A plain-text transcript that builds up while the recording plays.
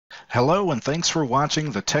Hello and thanks for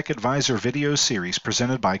watching the Tech Advisor video series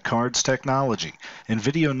presented by Cards Technology. In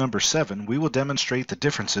video number 7, we will demonstrate the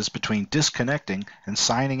differences between disconnecting and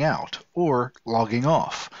signing out, or logging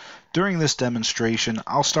off. During this demonstration,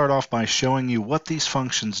 I'll start off by showing you what these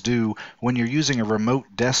functions do when you're using a remote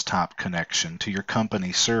desktop connection to your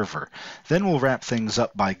company server. Then we'll wrap things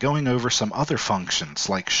up by going over some other functions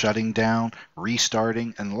like shutting down,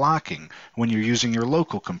 restarting, and locking when you're using your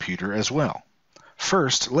local computer as well.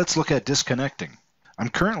 First, let's look at disconnecting. I'm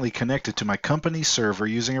currently connected to my company server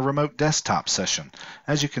using a remote desktop session.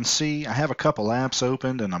 As you can see, I have a couple apps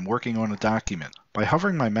opened and I'm working on a document. By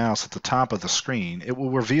hovering my mouse at the top of the screen, it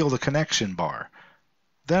will reveal the connection bar.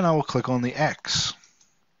 Then I will click on the X.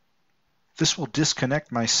 This will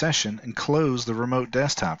disconnect my session and close the remote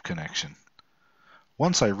desktop connection.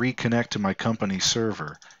 Once I reconnect to my company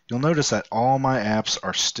server, you'll notice that all my apps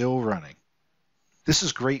are still running. This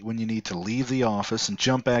is great when you need to leave the office and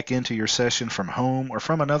jump back into your session from home or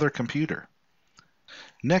from another computer.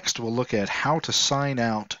 Next, we'll look at how to sign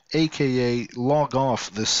out, aka log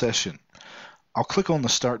off this session. I'll click on the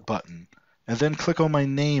Start button and then click on my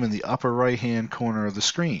name in the upper right-hand corner of the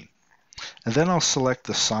screen. And then I'll select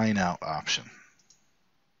the Sign Out option.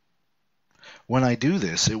 When I do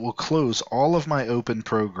this, it will close all of my open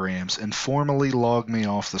programs and formally log me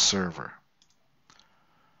off the server.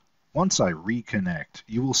 Once I reconnect,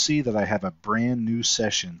 you will see that I have a brand new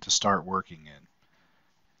session to start working in.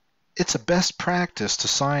 It's a best practice to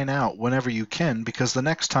sign out whenever you can because the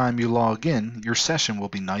next time you log in, your session will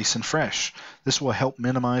be nice and fresh. This will help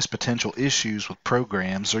minimize potential issues with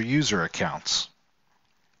programs or user accounts.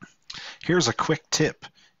 Here's a quick tip.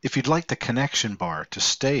 If you'd like the connection bar to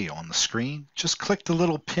stay on the screen, just click the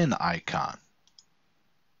little pin icon.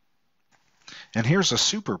 And here's a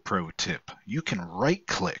super pro tip. You can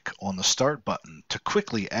right-click on the Start button to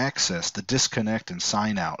quickly access the disconnect and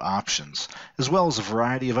sign out options, as well as a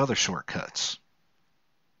variety of other shortcuts.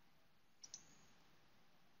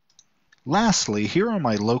 Lastly, here on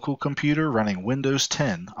my local computer running Windows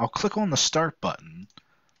 10, I'll click on the Start button,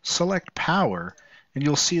 select Power, and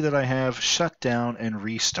you'll see that I have Shut Down and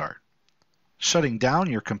Restart. Shutting down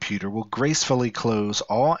your computer will gracefully close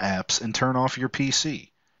all apps and turn off your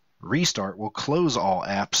PC. Restart will close all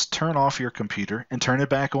apps, turn off your computer, and turn it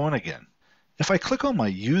back on again. If I click on my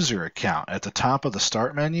user account at the top of the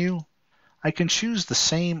Start menu, I can choose the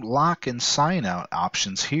same lock and sign out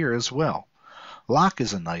options here as well. Lock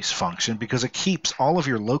is a nice function because it keeps all of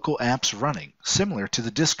your local apps running, similar to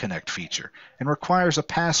the disconnect feature, and requires a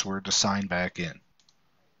password to sign back in.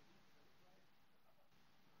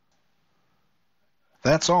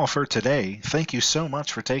 That's all for today. Thank you so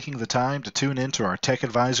much for taking the time to tune into our Tech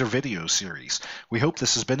Advisor video series. We hope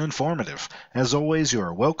this has been informative. As always, you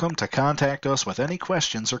are welcome to contact us with any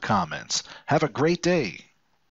questions or comments. Have a great day.